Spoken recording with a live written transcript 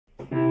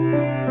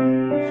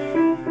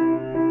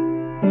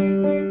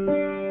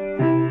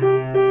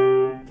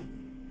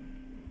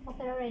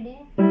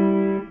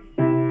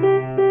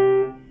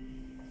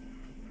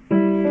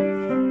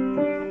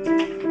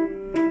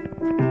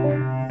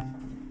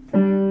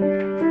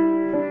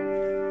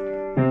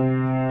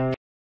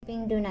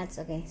notes,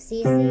 okay.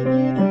 C, C, D, D,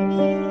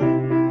 E.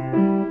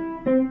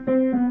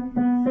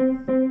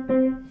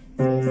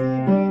 C, C,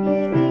 D,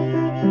 D,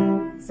 E.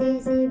 C,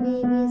 C,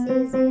 B, B,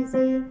 C, C,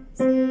 C.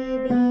 C,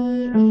 B,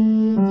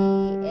 E,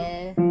 G,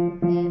 F, F,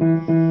 E,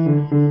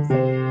 D, C.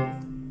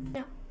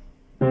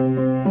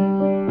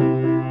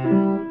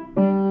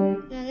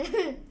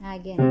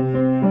 Again.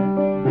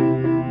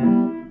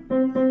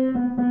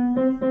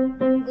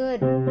 Good.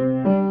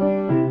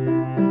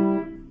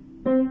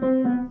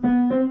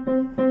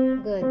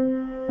 Good.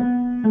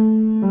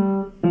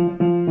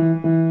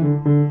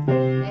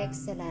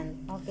 Excellent.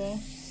 Okay.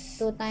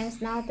 2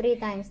 times now, 3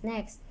 times.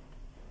 Next.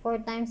 4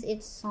 times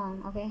each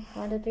song. Okay.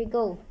 1, 2, 3,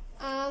 go.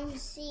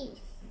 C.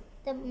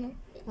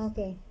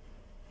 Okay.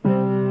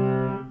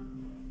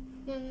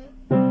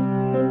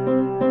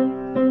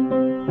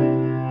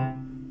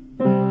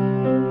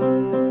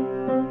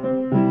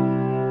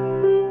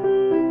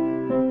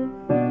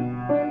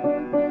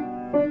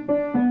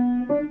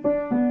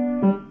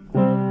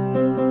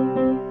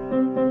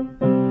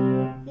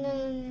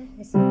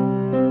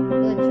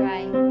 Good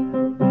try.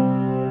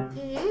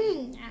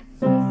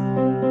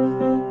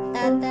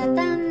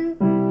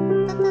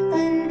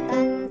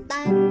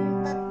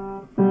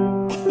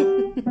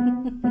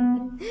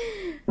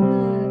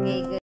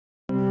 Okay, good.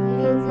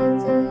 Little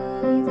two,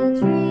 little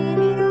three,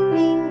 little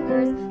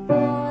fingers,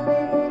 4,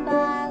 little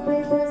 5,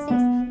 little 6,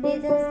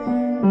 little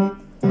 7.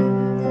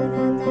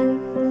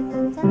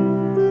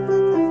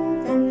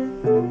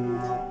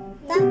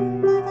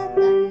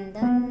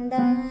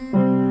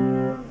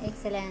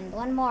 Excellent.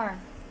 One more.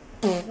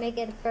 Make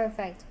it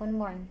perfect. One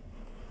more.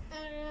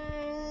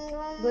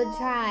 Good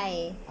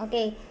try.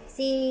 Okay.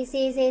 C,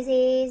 C, C,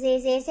 C, C,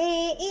 C, C,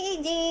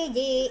 E, G,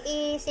 G,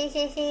 E, C,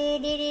 C, C,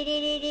 D, D, D,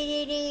 D, D,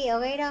 D, D.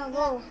 Okay, now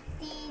go.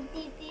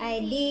 I,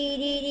 D, D,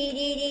 D, D,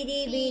 D,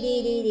 D, B,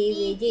 D, D, D,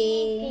 B, G.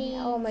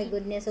 Oh my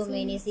goodness, so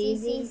many. C,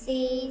 C,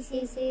 C,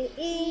 C, C,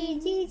 E,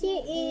 G,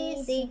 G,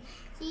 E, C,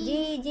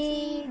 G, G,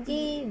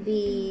 G,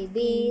 B,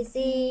 B,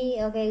 C.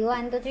 Okay,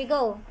 1, 2, 3,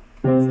 go.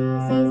 C, C,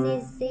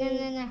 C, C,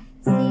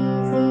 C, C, C,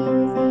 C,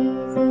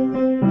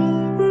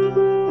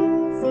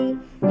 C,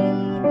 D,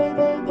 D, D,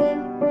 D,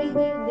 B, D,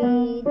 B,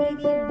 D, D,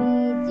 B,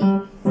 G.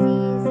 C,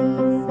 C,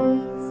 C,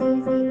 C,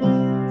 C, E,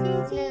 G,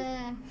 G.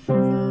 C,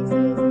 C,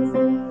 C, C,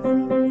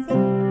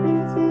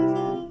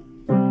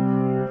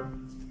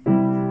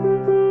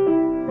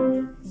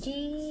 G,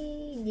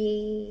 G,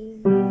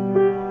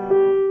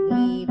 B,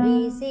 B,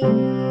 C.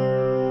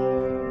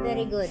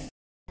 Very good.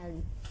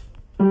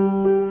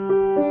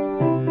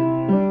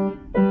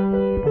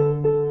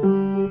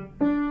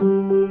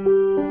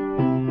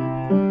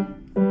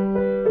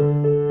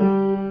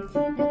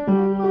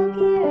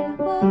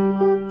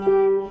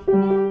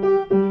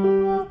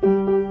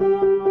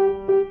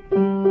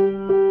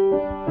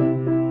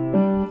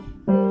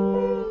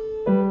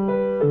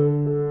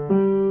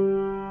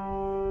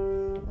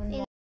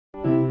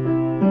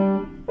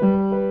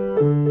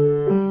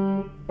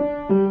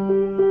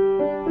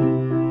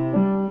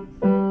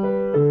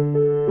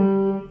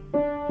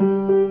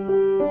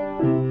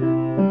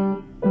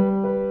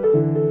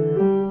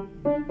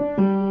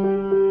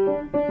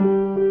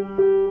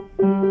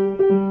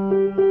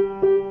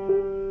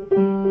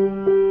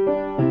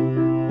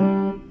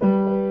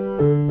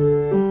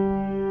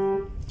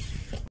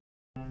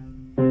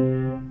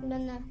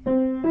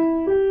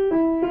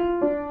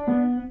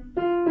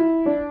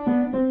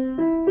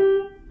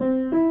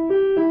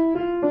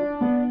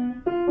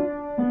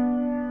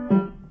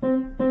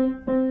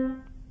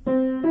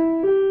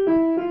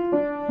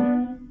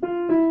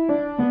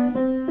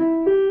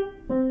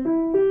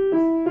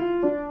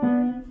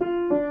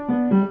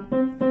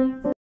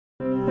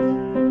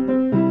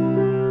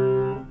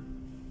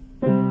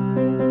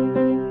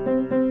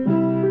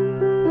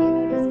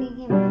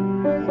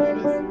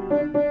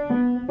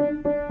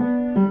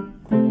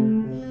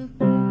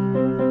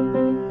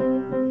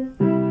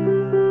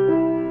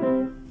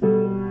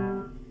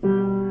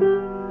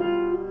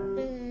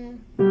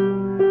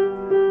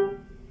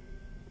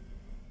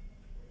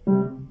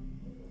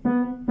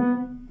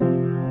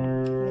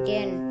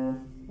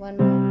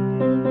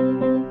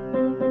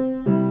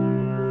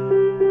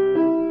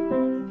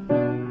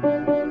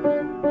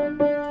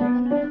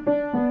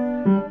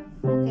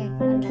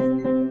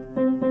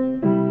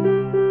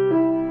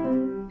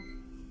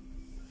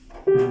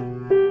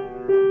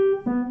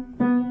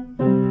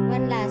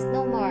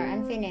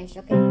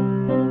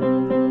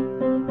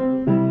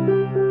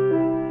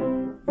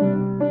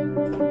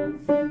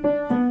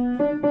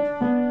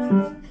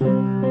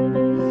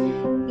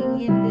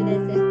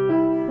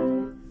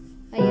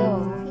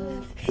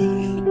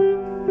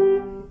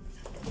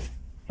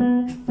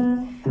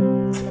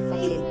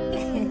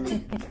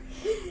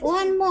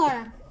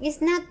 It's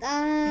not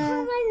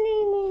have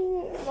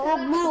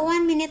more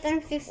 1 minute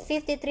and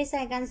 53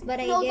 seconds, but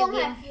I gave you.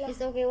 It's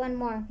okay. One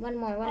last.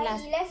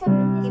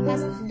 You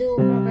must do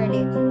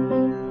properly.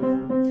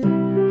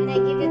 And I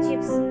give you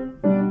chips.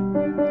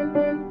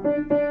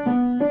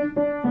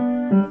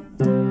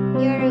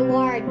 Your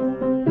reward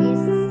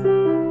is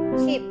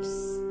chips.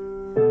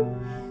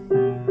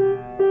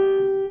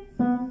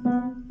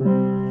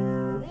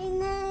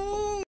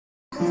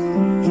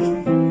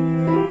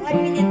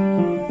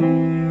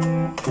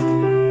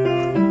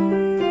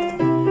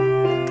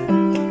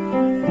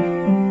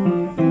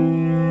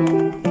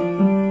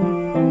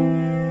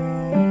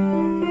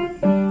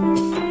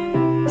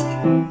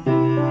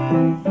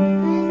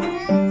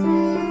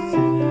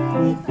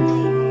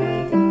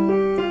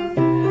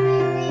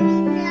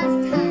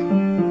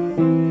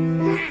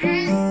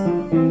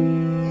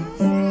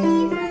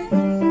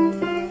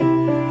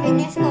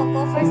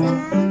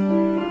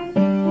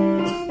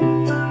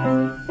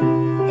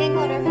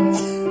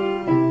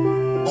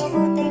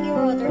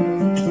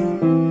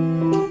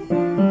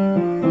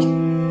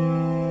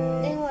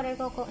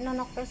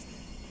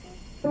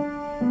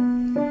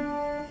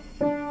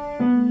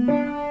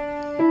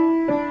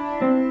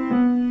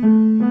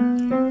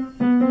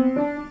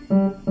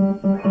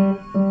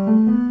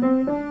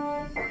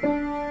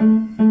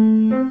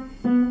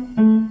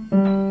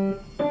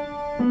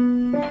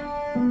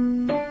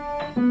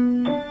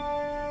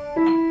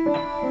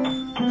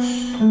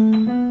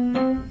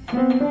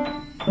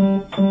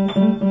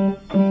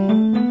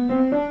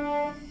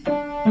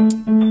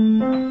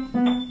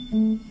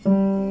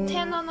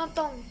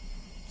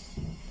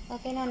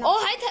 Okay, no. 我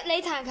喺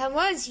你彈琴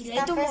嗰陣時，你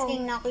Stop 都冇。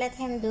 frisking knock. Let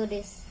him do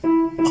this.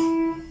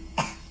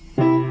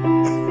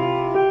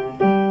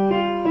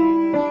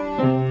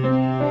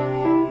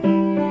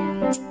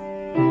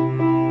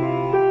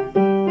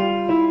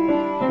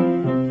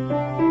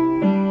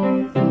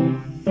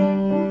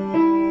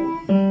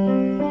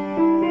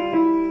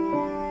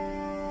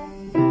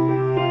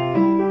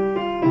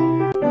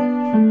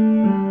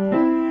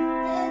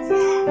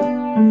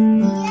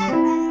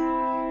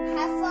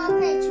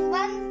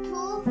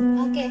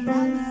 Okay.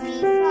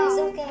 It's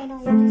okay. No,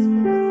 you just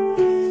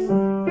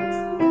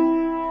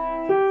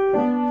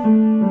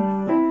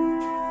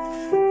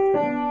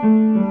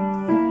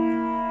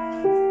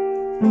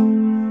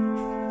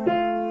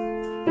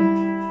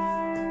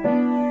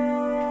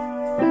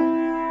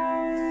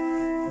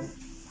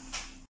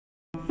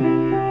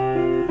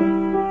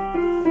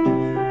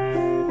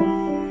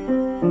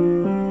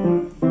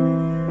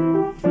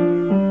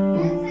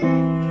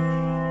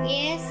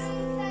Yes.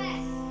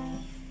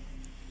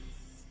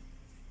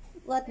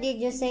 What did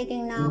you say,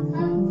 King Knock?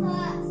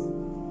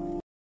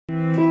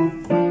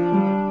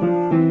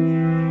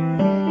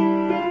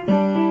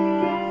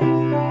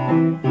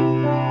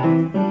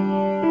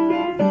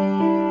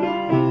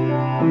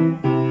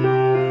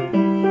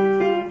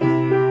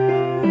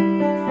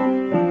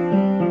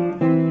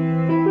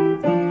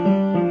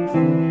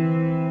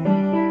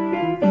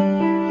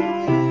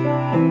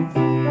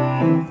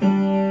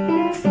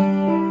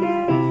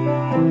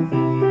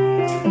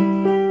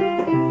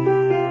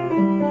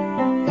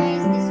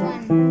 Nice, this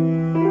one.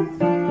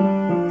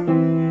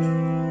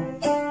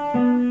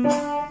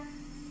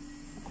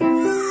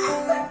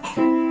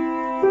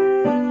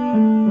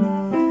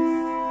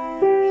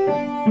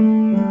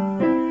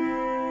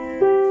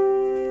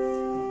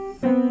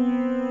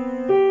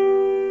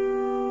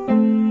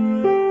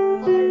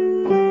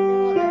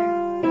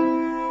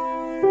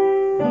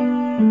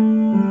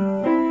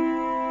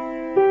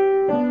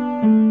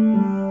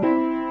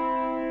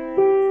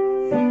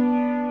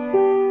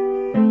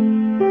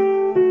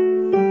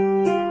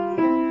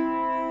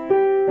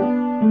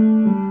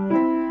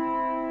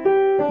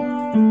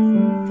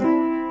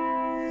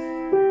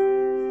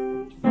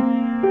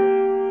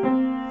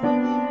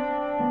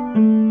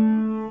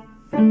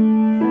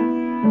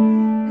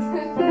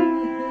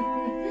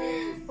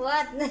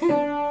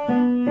 What?